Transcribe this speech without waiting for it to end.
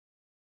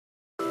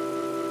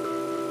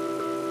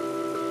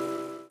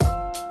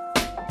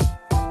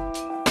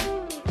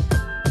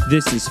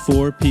This is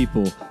For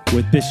People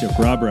with Bishop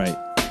Rob Wright.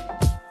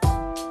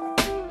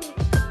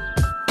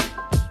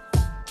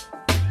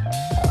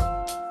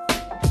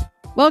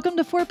 Welcome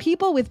to For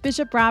People with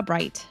Bishop Rob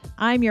Wright.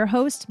 I'm your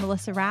host,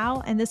 Melissa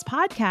Rao, and this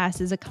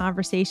podcast is a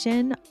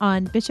conversation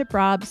on Bishop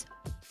Rob's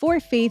For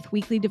Faith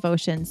weekly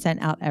devotion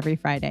sent out every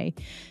Friday.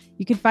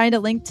 You can find a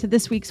link to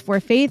this week's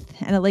For Faith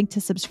and a link to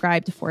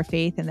subscribe to For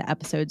Faith in the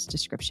episode's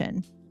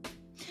description.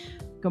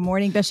 Good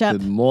morning, Bishop.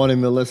 Good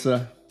morning,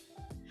 Melissa.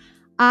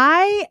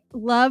 I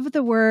love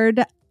the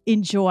word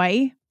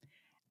enjoy.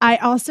 I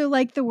also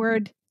like the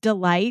word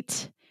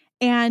delight.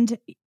 And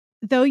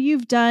though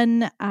you've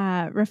done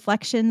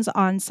reflections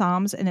on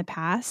Psalms in the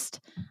past,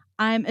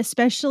 I'm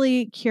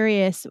especially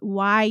curious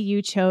why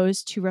you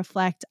chose to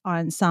reflect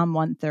on Psalm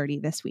 130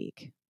 this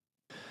week.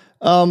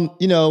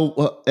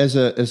 As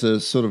a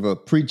sort of a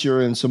preacher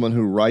and someone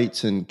who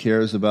writes and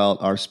cares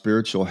about our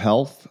spiritual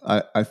health,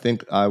 I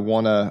think I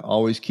want to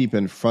always keep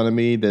in front of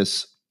me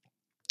this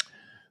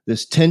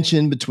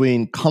tension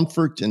between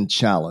comfort and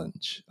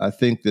challenge. I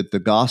think that the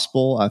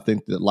gospel, I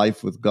think that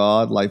life with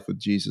God, life with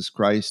Jesus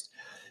Christ,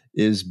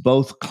 is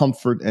both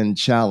comfort and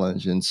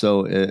challenge. And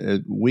so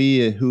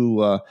we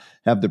who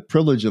have the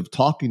privilege of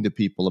talking to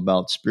people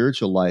about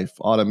spiritual life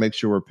ought to make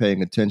sure we're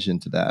paying attention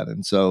to that.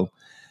 And so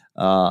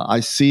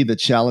I see the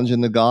challenge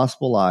in the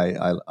gospel.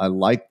 I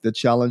like the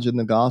challenge in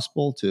the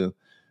gospel to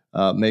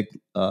make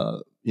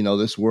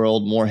this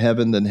world more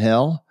heaven than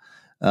hell.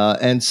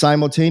 And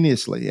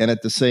simultaneously, and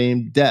at the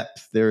same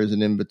depth, there is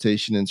an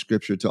invitation in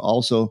Scripture to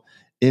also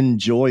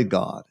enjoy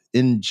God,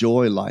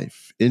 enjoy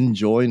life,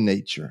 enjoy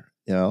nature,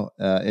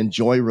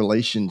 enjoy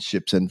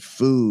relationships and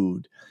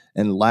food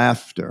and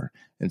laughter.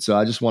 And so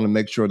I just want to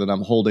make sure that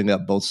I'm holding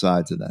up both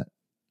sides of that.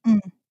 Mm.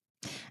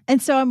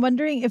 And so I'm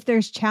wondering if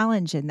there's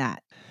challenge in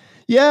that.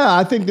 Yeah,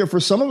 I think that for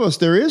some of us,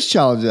 there is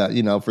challenge that,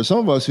 for some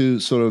of us who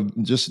sort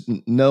of just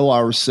know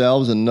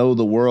ourselves and know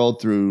the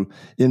world through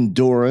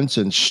endurance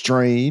and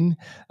strain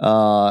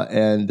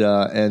and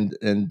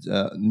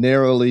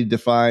narrowly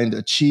defined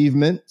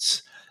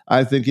achievements.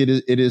 I think it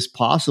is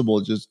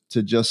possible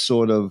just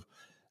sort of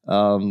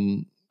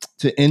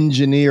to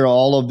engineer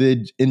all of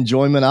the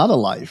enjoyment out of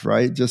life,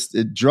 right? Just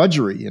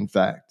drudgery, in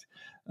fact.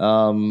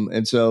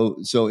 And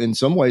so in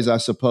some ways, I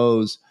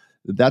suppose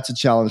that's a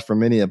challenge for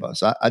many of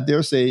us. I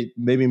dare say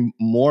maybe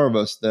more of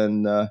us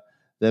than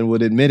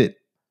would admit it.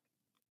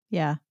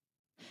 Yeah.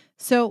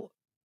 So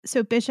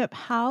Bishop,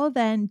 how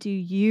then do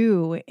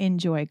you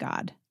enjoy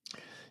God?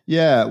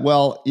 Yeah,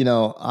 well,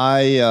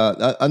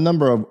 I a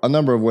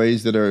number of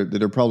ways that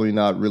are probably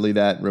not really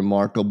that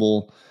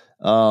remarkable.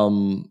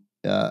 I'm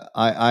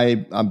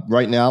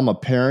right now I'm a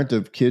parent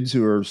of kids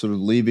who are sort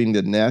of leaving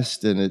the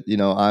nest, and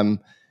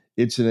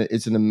it's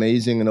an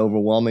amazing and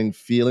overwhelming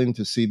feeling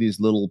to see these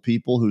little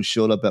people who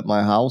showed up at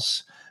my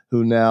house,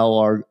 who now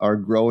are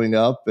growing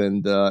up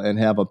and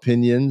have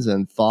opinions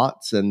and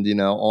thoughts and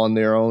on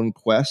their own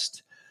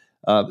quest.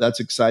 That's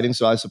exciting.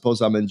 So I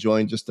suppose I'm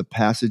enjoying just the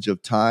passage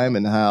of time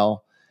and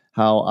how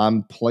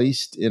I'm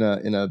placed in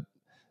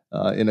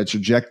a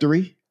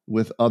trajectory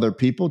with other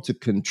people to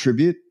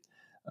contribute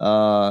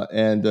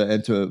and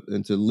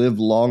to live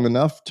long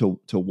enough to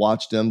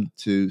watch them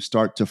to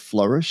start to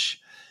flourish.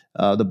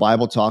 The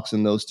Bible talks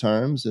in those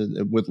terms.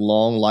 With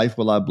long life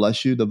will I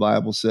bless you, the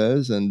Bible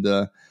says, and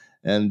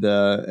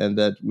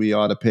that we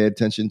ought to pay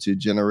attention to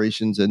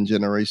generations and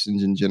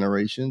generations and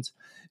generations.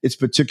 It's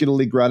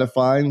particularly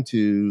gratifying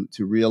to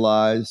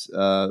realize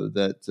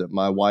that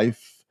my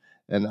wife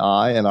and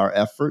I and our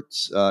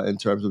efforts in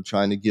terms of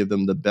trying to give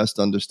them the best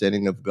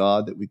understanding of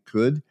God that we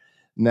could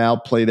now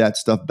play that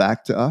stuff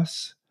back to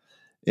us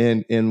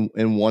in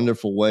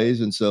wonderful ways.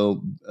 And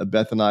so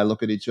Beth and I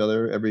look at each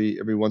other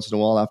every once in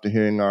a while after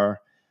hearing our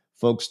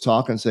folks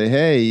talk and say,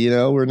 hey,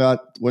 we're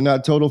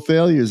not total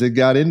failures. It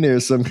got in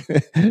there some,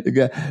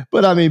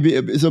 but I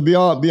mean, so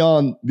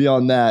beyond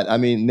that, I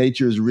mean,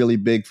 nature is really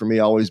big for me,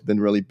 always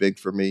been really big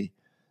for me.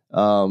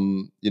 I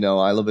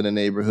live in a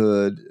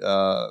neighborhood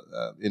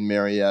in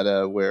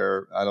Marietta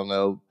where, I don't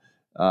know,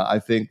 I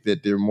think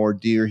that there are more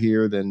deer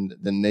here than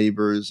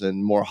neighbors,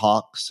 and more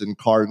hawks and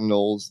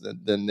cardinals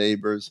than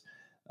neighbors.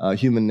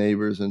 Human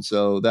neighbors. And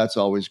so that's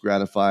always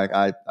gratifying.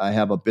 I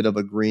have a bit of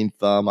a green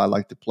thumb. I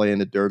like to play in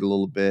the dirt a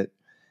little bit.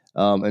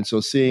 And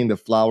so seeing the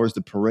flowers,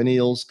 the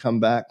perennials come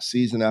back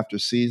season after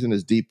season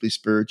is deeply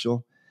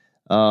spiritual.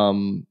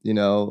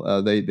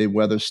 They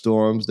weather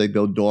storms, they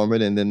go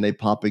dormant, and then they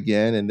pop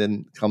again, and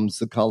then comes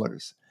the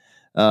colors.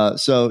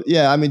 So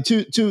yeah, I mean,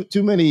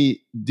 too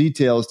many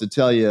details to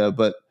tell you,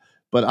 but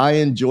I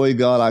enjoy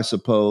God, I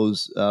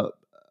suppose.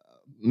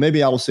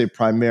 Maybe I will say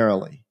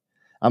primarily.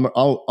 I'm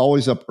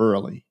always up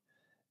early.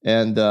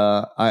 And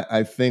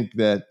I think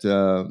that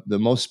the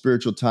most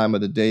spiritual time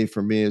of the day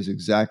for me is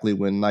exactly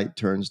when night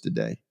turns to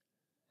day.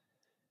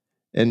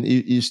 And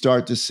you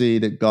start to see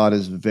that God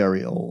is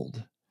very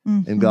old.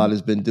 Mm-hmm. And God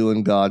has been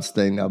doing God's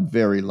thing a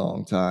very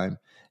long time.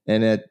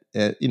 And at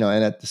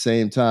the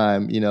same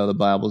time, the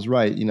Bible's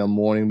right,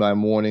 morning by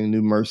morning,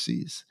 new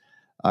mercies.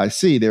 I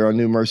see there are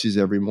new mercies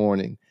every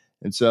morning.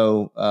 And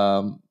so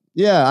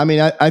Yeah, I mean,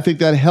 I think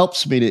that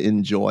helps me to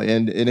enjoy,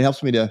 and it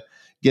helps me to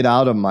get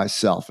out of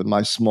myself and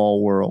my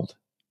small world.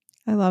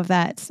 I love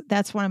that.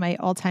 That's one of my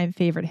all-time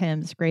favorite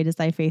hymns, Great is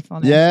Thy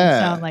Faithfulness. And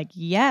so I'm Yeah. like,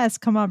 yes,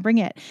 come on, bring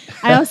it.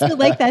 I also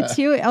like that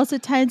too. It also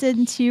ties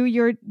into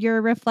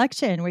your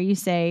reflection where you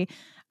say,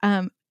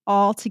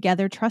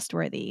 altogether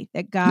trustworthy,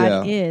 that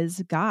God Yeah.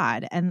 is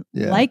God, and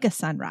Yeah. like a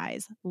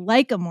sunrise,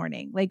 like a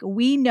morning. Like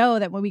we know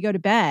that when we go to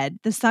bed,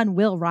 the sun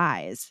will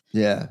rise.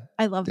 Yeah.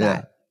 I love Yeah.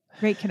 that.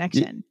 Great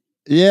connection.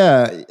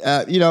 Yeah,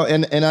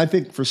 and I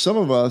think for some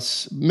of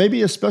us,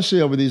 maybe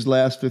especially over these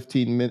last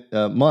 15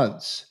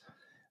 months,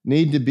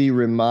 need to be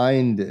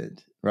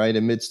reminded, right,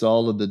 amidst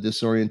all of the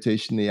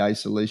disorientation, the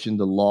isolation,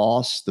 the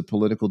loss, the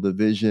political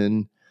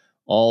division,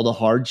 all the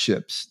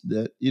hardships,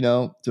 that,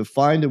 to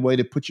find a way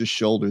to put your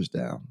shoulders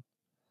down,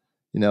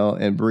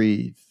 and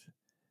breathe.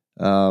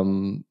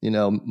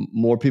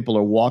 More people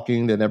are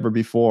walking than ever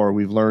before.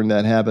 We've learned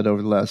that habit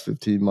over the last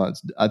 15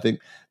 months. I think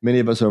many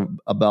of us are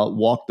about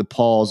walk the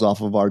paws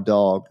off of our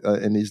dog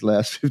in these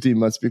last 15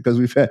 months because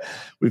we've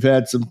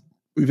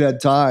had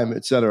time,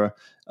 et cetera.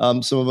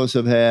 Some of us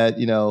have had,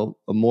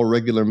 more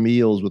regular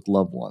meals with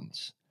loved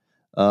ones,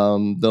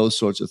 those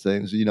sorts of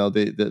things.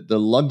 The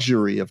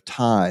luxury of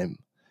time.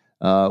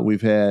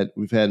 We've had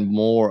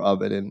more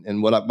of it, and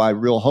my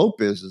real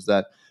hope is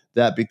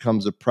that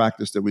becomes a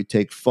practice that we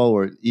take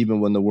forward, even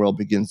when the world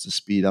begins to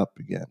speed up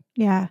again.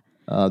 Yeah.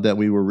 That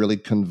we were really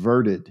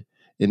converted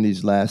in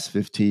these last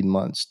 15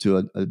 months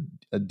to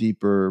a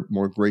deeper,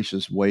 more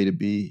gracious way to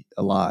be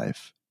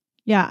alive.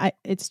 Yeah,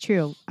 it's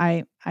true.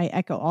 I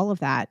echo all of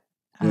that.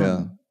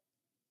 Yeah.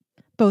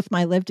 Both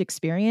my lived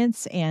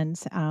experience and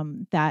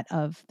that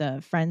of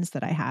the friends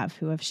that I have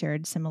who have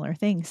shared similar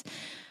things.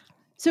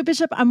 So,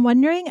 Bishop, I'm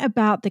wondering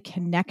about the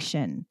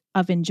connection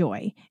of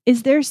enjoy.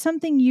 Is there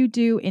something you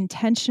do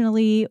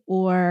intentionally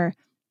or,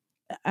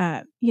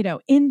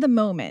 in the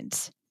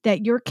moment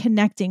that you're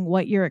connecting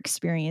what you're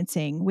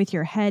experiencing with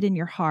your head and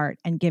your heart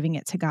and giving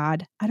it to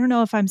God? I don't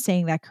know if I'm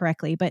saying that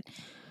correctly, but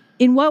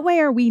in what way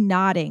are we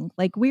nodding?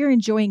 Like we're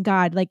enjoying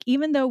God, like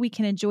even though we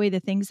can enjoy the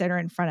things that are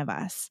in front of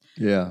us,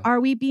 Yeah. are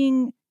we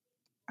being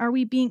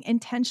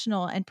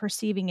intentional and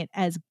perceiving it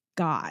as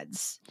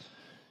God's?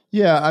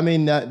 Yeah, I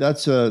mean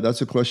that's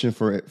a question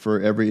for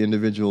every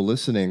individual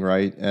listening,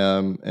 right?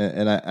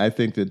 And I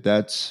think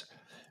that's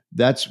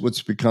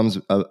what's becomes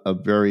a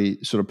very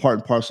sort of part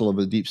and parcel of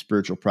a deep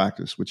spiritual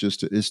practice, which is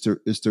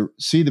to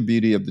see the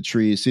beauty of the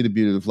trees, see the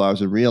beauty of the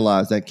flowers, and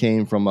realize that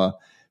came from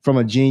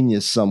a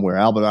genius somewhere.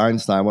 Albert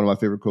Einstein, one of my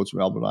favorite quotes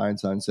from Albert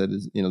Einstein said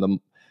is,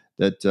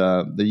 that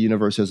the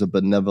universe has a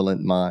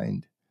benevolent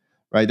mind.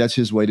 Right, that's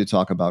his way to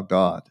talk about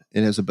God.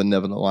 It has a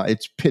benevolent line.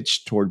 It's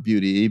pitched toward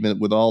beauty, even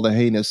with all the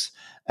heinous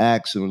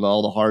acts and with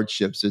all the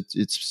hardships.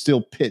 It's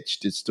still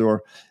pitched. It's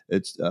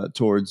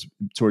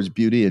towards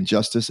beauty and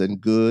justice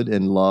and good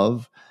and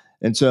love.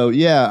 And so,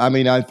 yeah, I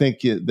mean, I think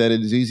that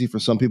it is easy for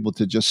some people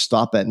to just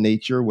stop at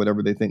nature,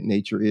 whatever they think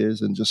nature is,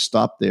 and just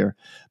stop there.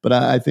 But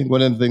I think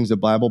one of the things the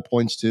Bible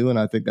points to, and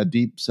I think a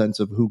deep sense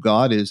of who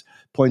God is,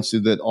 points to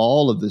that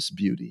all of this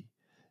beauty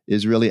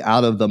is really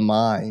out of the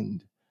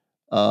mind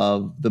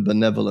of the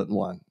benevolent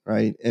one,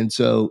 right? And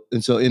so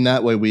in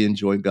that way we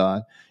enjoy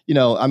God.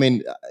 I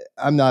mean,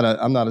 I'm not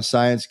a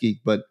science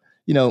geek, but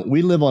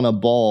we live on a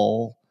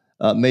ball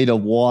made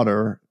of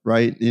water,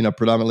 right?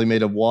 Predominantly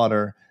made of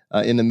water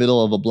in the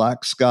middle of a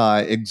black sky,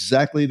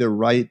 exactly the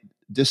right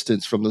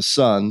distance from the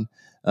sun,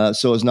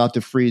 so as not to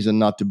freeze and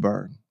not to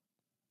burn.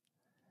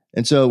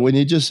 And so when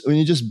you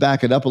just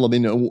back it up a little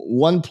bit,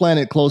 one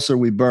planet closer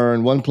we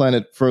burn, one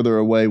planet further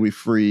away we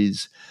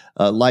freeze.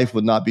 Life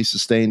would not be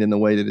sustained in the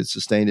way that it's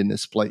sustained in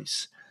this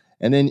place.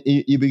 And then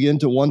you begin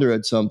to wonder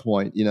at some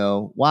point,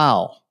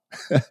 wow.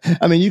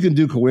 I mean, you can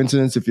do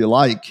coincidence if you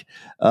like,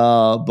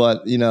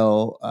 but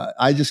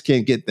I just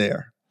can't get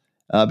there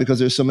because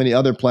there's so many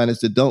other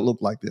planets that don't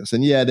look like this.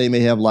 And yeah, they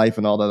may have life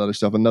and all that other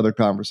stuff. Another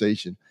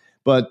conversation.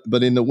 But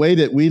in the way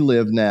that we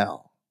live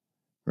now,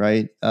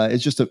 right? It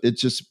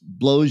just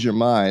blows your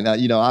mind.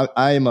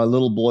 I am a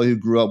little boy who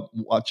grew up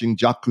watching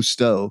Jacques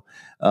Cousteau,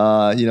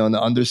 in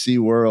the undersea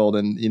world,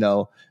 and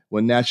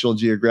when National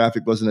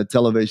Geographic wasn't a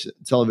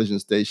television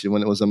station,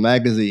 when it was a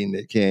magazine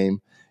that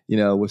came,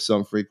 with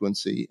some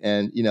frequency,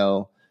 and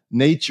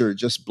nature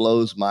just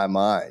blows my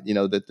mind.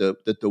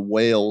 That the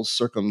whales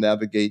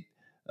circumnavigate,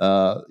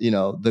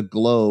 the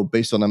globe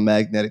based on a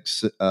magnetic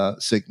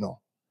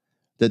signal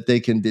that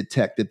they can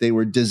detect, that they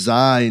were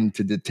designed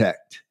to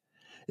detect.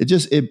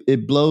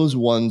 It blows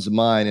one's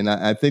mind. And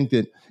I think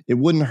that it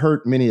wouldn't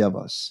hurt many of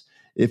us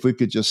if we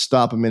could just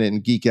stop a minute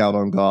and geek out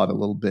on God a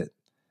little bit,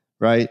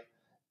 right?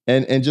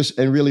 And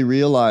really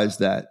realize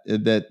that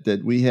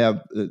we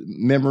have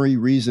memory,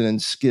 reason,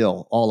 and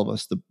skill, all of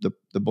us,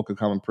 the Book of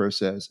Common Prayer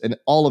says, and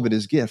all of it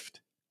is gift.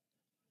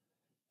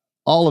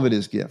 All of it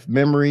is gift,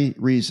 memory,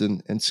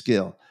 reason, and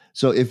skill.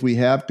 So if we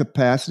have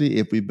capacity,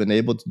 if we've been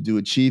able to do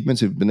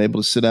achievements, if we've been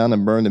able to sit down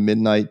and burn the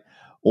midnight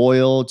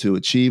oil to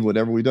achieve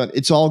whatever we've done,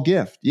 it's all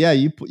gift. Yeah,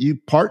 you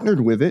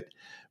partnered with it,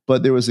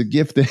 but there was a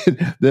gift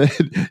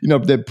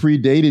that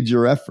predated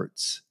your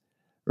efforts.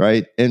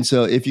 right? And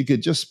so if you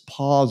could just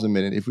pause a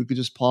minute, if we could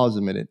just pause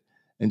a minute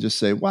and just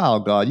say, wow,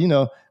 God,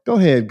 go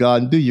ahead,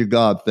 God, and do your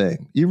God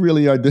thing. You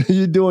really are,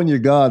 you're doing your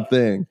God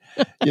thing.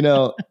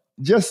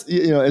 Just,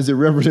 as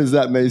irreverent as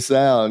that may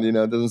sound, it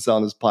doesn't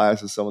sound as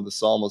pious as some of the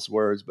psalmist's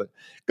words, but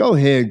go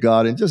ahead,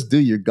 God, and just do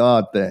your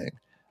God thing.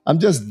 I'm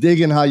just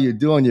digging how you're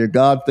doing your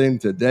God thing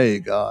today,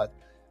 God.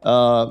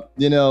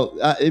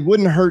 It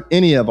wouldn't hurt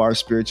any of our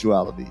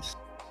spiritualities.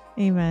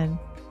 Amen.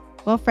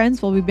 Well,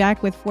 friends, we'll be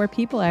back with 4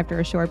 people after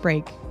a short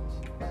break.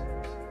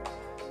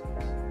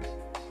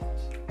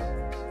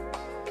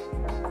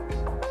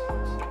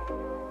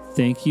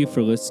 Thank you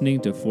for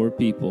listening to 4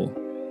 People.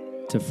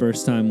 To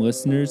first-time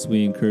listeners,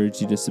 we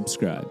encourage you to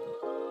subscribe.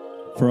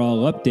 For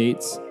all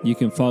updates, you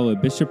can follow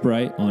Bishop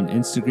Wright on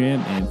Instagram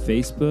and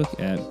Facebook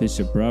at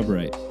Bishop Rob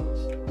Wright.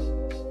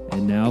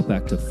 And now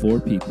back to 4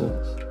 People.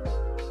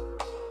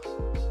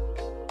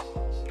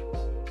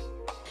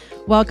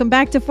 Welcome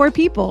back to 4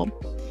 People.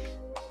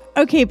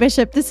 Okay,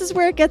 Bishop, this is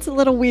where it gets a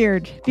little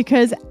weird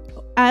because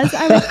as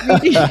I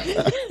was reading...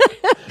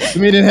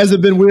 You mean it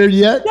hasn't been weird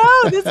yet?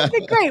 No, this has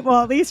been great.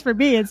 Well, at least for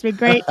me, it's been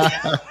great.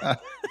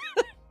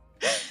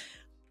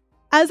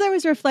 As I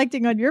was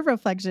reflecting on your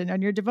reflection,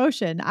 on your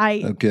devotion, I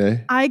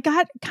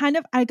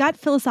got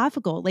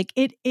philosophical. Like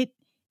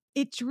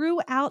it drew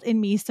out in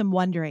me some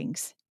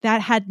wonderings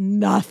that had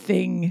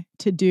nothing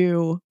to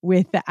do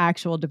with the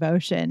actual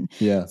devotion.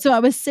 Yeah. So I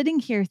was sitting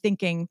here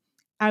thinking,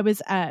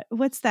 what's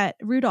that?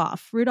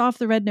 Rudolph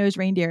the red-nosed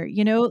reindeer,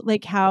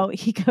 like how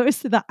he goes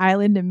to the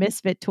island of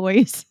misfit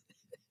toys.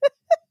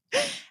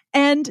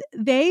 And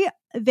they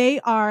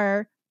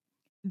are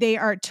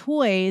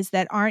toys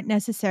that aren't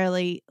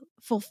necessarily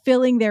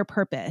fulfilling their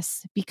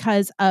purpose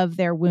because of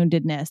their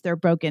woundedness, their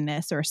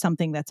brokenness, or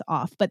something that's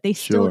off, but they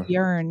still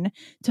yearn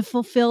to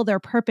fulfill their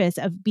purpose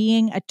of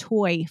being a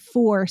toy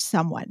for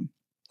someone.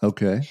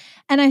 Okay.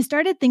 And I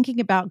started thinking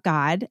about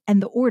God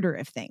and the order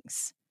of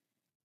things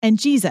and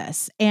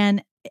Jesus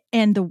and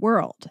the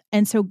world.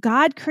 And so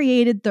God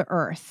created the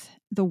earth,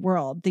 the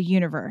world, the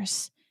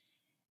universe,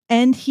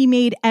 and he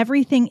made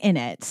everything in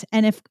it.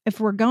 And if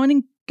we're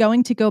going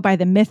to go by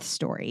the myth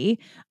story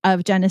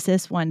of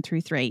Genesis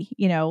 1-3,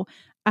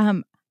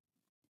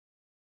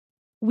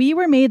 we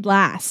were made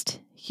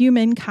last.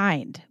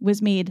 Humankind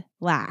was made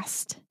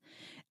last.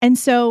 And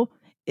so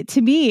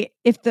to me,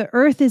 if the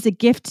earth is a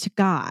gift to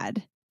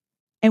God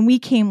and we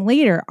came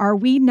later, are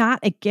we not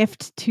a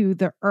gift to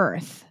the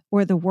earth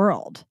or the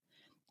world?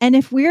 And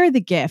if we're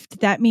the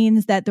gift, that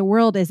means that the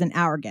world isn't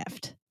our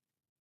gift.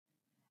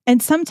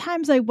 And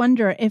sometimes I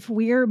wonder if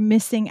we're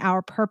missing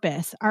our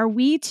purpose. Are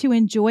we to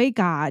enjoy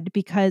God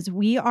because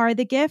we are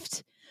the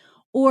gift?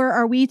 Or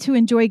are we to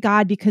enjoy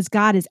God because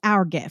God is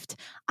our gift?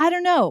 I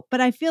don't know,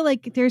 but I feel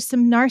like there's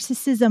some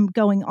narcissism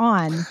going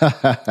on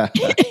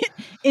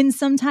in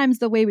sometimes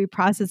the way we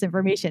process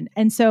information.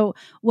 And so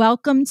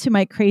welcome to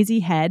my crazy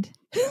head.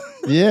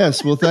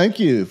 Yes. Well, thank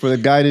you for the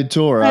guided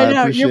tour. I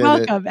know, appreciate you're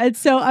welcome. it. And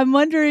so I'm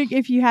wondering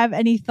if you have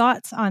any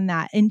thoughts on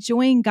that,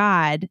 enjoying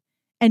God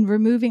and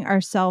removing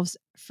ourselves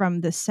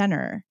from the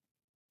center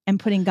and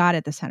putting God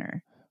at the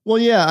center. Well,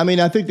 yeah. I mean,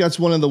 I think that's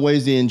one of the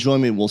ways the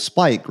enjoyment will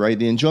spike, right?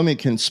 The enjoyment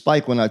can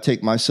spike when I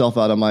take myself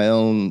out of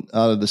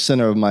the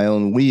center of my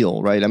own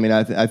wheel, right? I mean,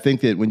 I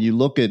think that when you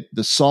look at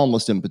the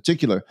psalmist in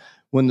particular,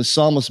 when the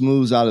psalmist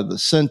moves out of the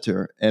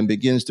center and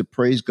begins to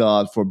praise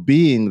God for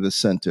being the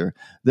center,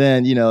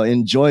 then,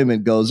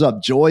 enjoyment goes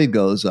up, joy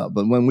goes up.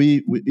 But when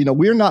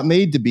we're not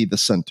made to be the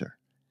center.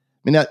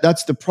 I mean,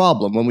 that's the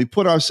problem. When we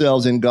put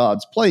ourselves in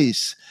God's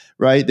place,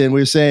 right, then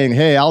we're saying,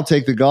 hey, I'll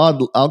carry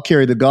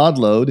the God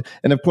load.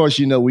 And of course,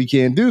 we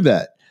can't do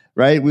that,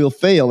 right? We'll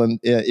fail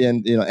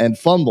and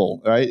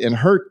fumble, right, and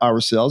hurt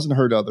ourselves and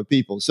hurt other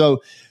people.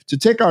 So to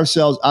take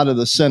ourselves out of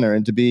the center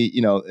and to be,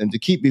 and to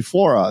keep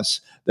before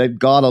us that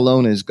God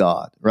alone is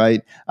God,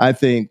 right, I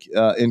think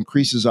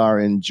increases our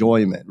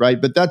enjoyment, right?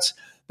 But that's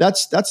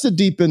the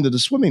deep end of the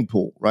swimming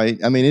pool, right?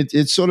 I mean,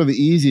 it's sort of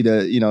easy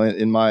to,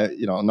 in my,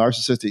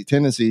 narcissistic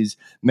tendencies,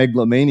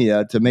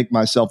 megalomania, to make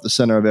myself the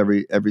center of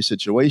every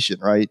situation,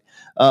 right?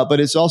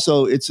 But it's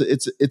also, it's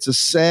a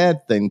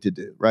sad thing to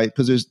do, right?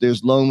 Because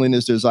there's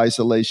loneliness, there's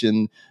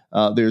isolation,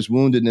 there's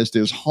woundedness,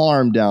 there's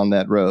harm down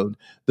that road.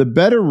 The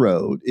better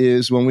road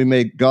is when we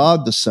make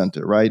God the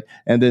center, right?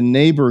 And then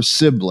neighbor,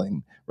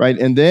 sibling, right?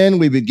 And then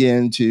we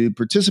begin to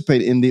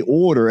participate in the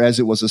order as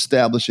it was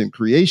established in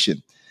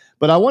creation.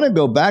 But I want to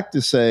go back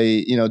to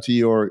say, to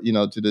your,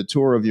 to the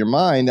tour of your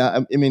mind.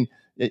 I mean,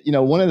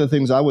 one of the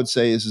things I would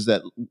say is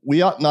that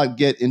we ought not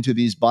get into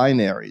these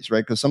binaries,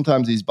 right? Because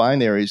sometimes these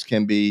binaries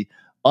can be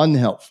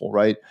unhelpful,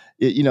 right?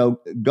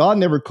 God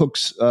never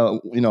cooks,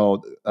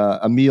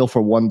 a meal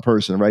for one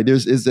person, right?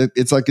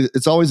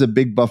 It's always a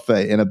big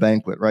buffet and a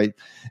banquet, right?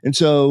 And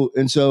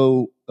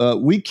so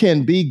we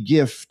can be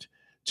gift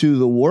to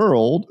the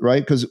world,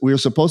 right? Because we're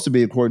supposed to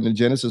be, according to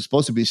Genesis,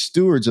 supposed to be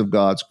stewards of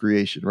God's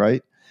creation,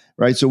 right?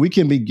 Right. So we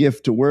can be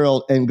gift to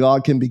world and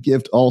God can be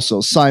gift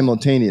also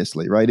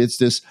simultaneously. Right. It's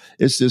this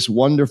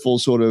wonderful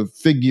sort of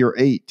figure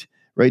eight.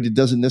 Right. It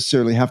doesn't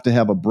necessarily have to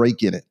have a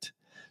break in it.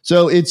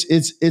 So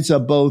it's a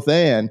both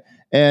and.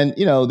 And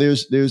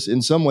there's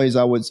in some ways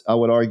I would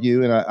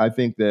argue, and I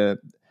think that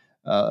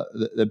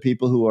the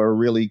people who are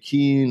really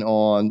keen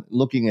on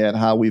looking at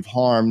how we've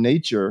harmed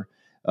nature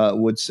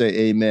would say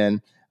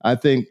amen. I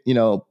think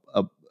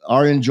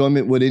our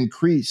enjoyment would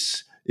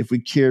increase if we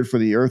cared for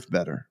the earth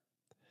better,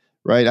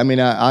 right? I mean,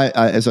 I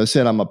as I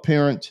said, I'm a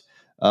parent.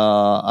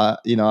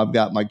 I've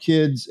got my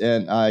kids,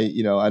 and I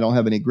don't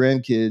have any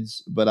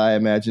grandkids, but I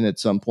imagine at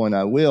some point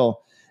I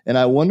will. And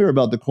I wonder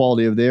about the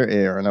quality of their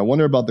air, and I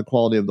wonder about the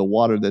quality of the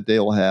water that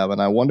they'll have, and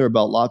I wonder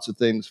about lots of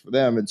things for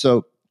them. And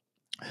so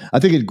I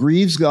think it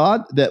grieves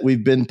God that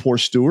we've been poor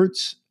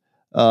stewards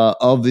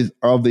of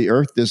the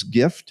earth, this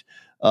gift.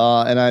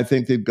 And I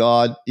think that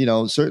God,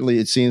 certainly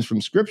it seems from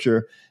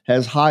Scripture,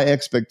 has high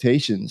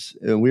expectations.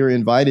 We're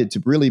invited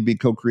to really be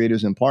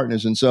co-creators and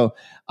partners. And so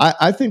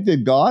I think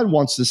that God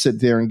wants to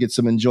sit there and get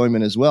some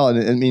enjoyment as well.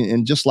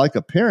 And just like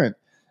a parent,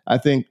 I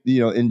think,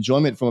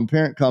 enjoyment from a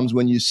parent comes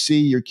when you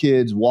see your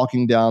kids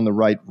walking down the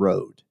right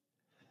road,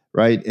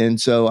 right? And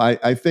so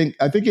I think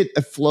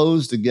it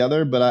flows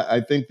together, but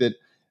I think that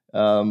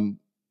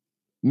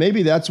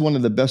maybe that's one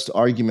of the best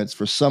arguments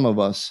for some of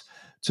us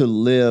to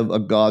live a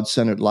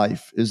God-centered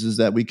life is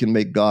that we can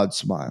make God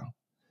smile.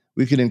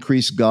 We can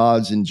increase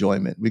God's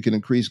enjoyment. We can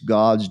increase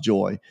God's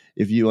joy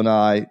if you and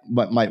I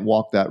might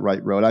walk that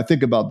right road. I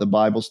think about the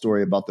Bible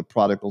story about the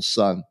prodigal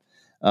son.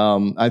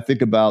 I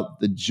think about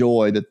the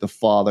joy that the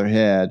father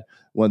had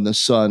when the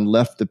son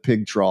left the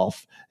pig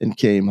trough and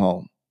came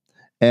home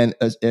and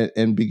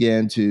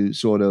began to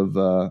sort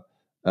of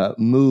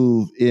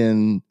move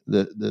in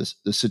the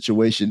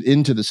situation,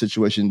 into the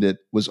situation that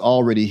was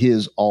already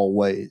his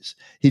always.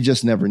 He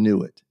just never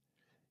knew it.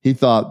 He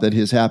thought that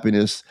his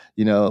happiness,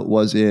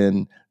 was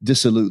in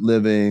dissolute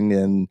living,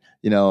 and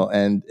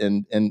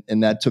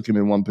that took him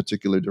in one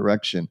particular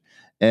direction.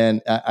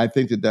 And I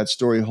think that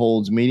story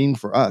holds meaning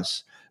for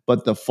us.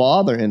 But the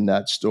father in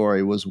that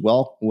story was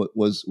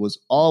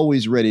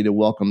always ready to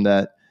welcome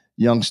that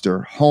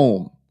youngster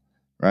home,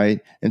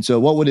 right? And so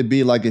what would it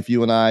be like if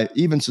you and I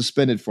even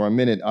suspended for a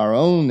minute our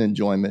own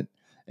enjoyment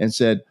and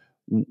said,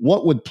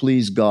 what would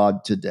please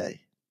God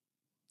today?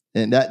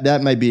 And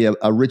that might be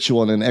a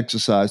ritual and an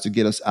exercise to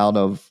get us out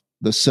of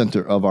the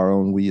center of our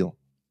own wheel.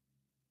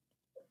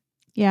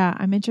 Yeah,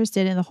 I'm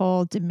interested in the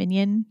whole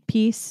dominion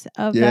piece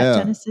of that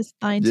Genesis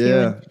line too.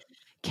 And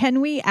can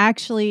we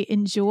actually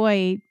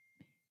enjoy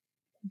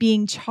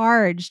being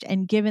charged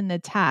and given the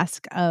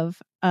task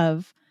of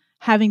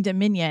having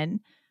dominion,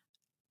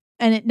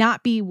 and it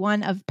not be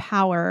one of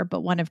power,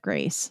 but one of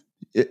grace?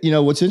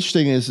 What's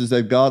interesting is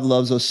that God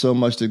loves us so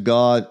much that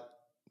God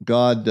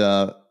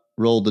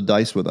rolled the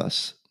dice with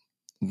us.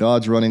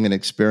 God's running an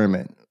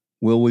experiment.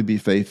 Will we be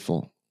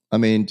faithful? I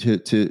mean,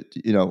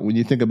 when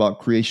you think about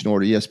creation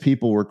order, yes,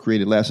 people were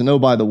created last. And oh,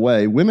 by the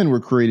way, women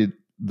were created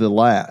the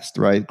last,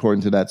 right?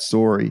 According to that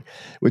story,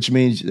 which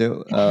means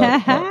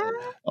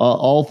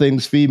all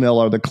things female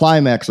are the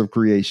climax of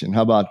creation.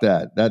 How about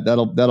that?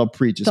 That'll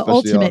preach. The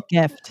ultimate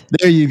gift.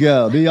 There you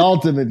go. The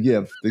ultimate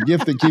gift. The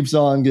gift that keeps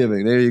on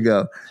giving. There you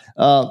go.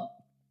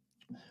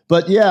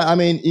 But yeah, I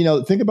mean,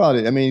 think about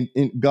it. I mean,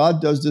 God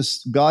does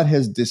this. God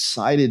has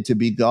decided to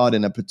be God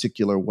in a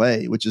particular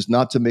way, which is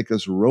not to make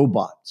us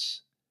robots,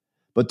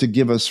 but to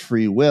give us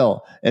free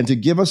will and to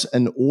give us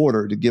an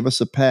order, to give us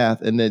a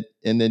path, and that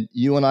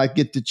you and I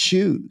get to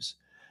choose.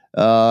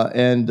 What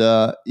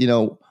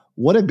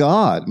a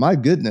God! My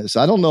goodness,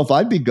 I don't know if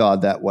I'd be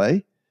God that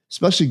way,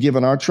 especially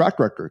given our track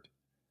record,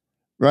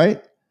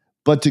 right?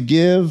 But to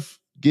give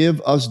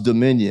us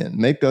dominion,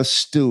 make us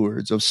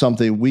stewards of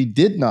something we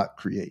did not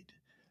create,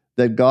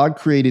 that God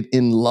created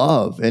in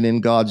love and in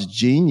God's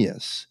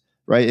genius,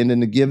 right? And then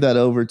to give that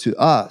over to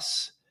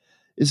us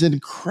is an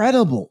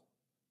incredible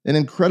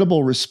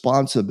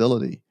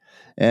responsibility.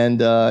 And,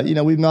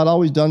 we've not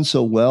always done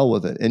so well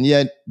with it. And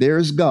yet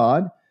there's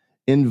God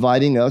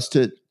inviting us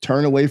to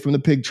turn away from the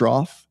pig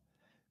trough,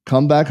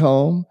 come back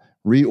home,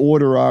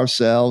 reorder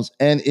ourselves,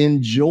 and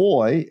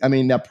enjoy,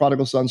 that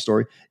prodigal son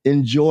story,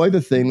 enjoy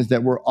the things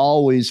that were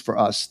always for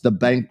us, the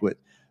banquet,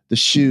 the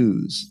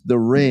shoes, the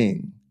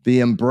ring, the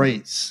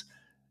embrace.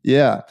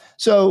 Yeah.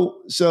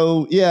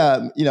 So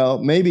yeah,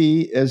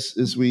 maybe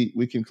as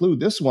we conclude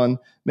this one,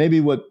 maybe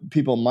what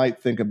people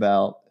might think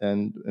about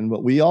and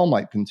what we all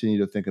might continue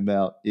to think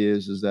about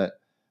is that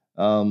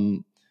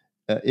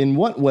in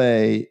what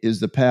way is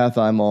the path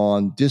I'm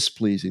on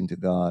displeasing to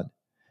God?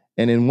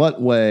 And in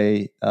what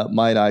way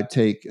might I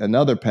take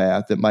another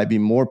path that might be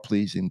more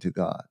pleasing to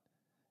God?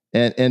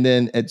 And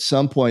then at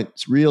some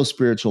point, real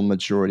spiritual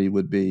maturity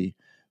would be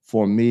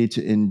for me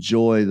to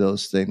enjoy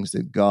those things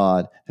that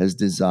God has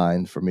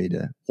designed for me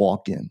to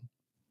walk in.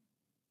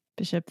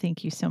 Bishop,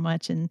 thank you so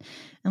much. And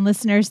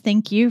listeners,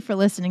 thank you for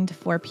listening to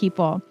For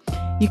People.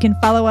 You can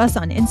follow us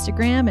on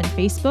Instagram and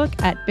Facebook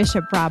at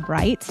Bishop Rob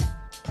Wright.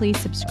 Please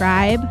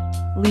subscribe,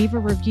 leave a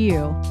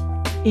review,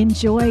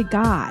 enjoy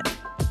God,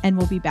 and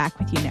we'll be back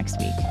with you next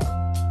week.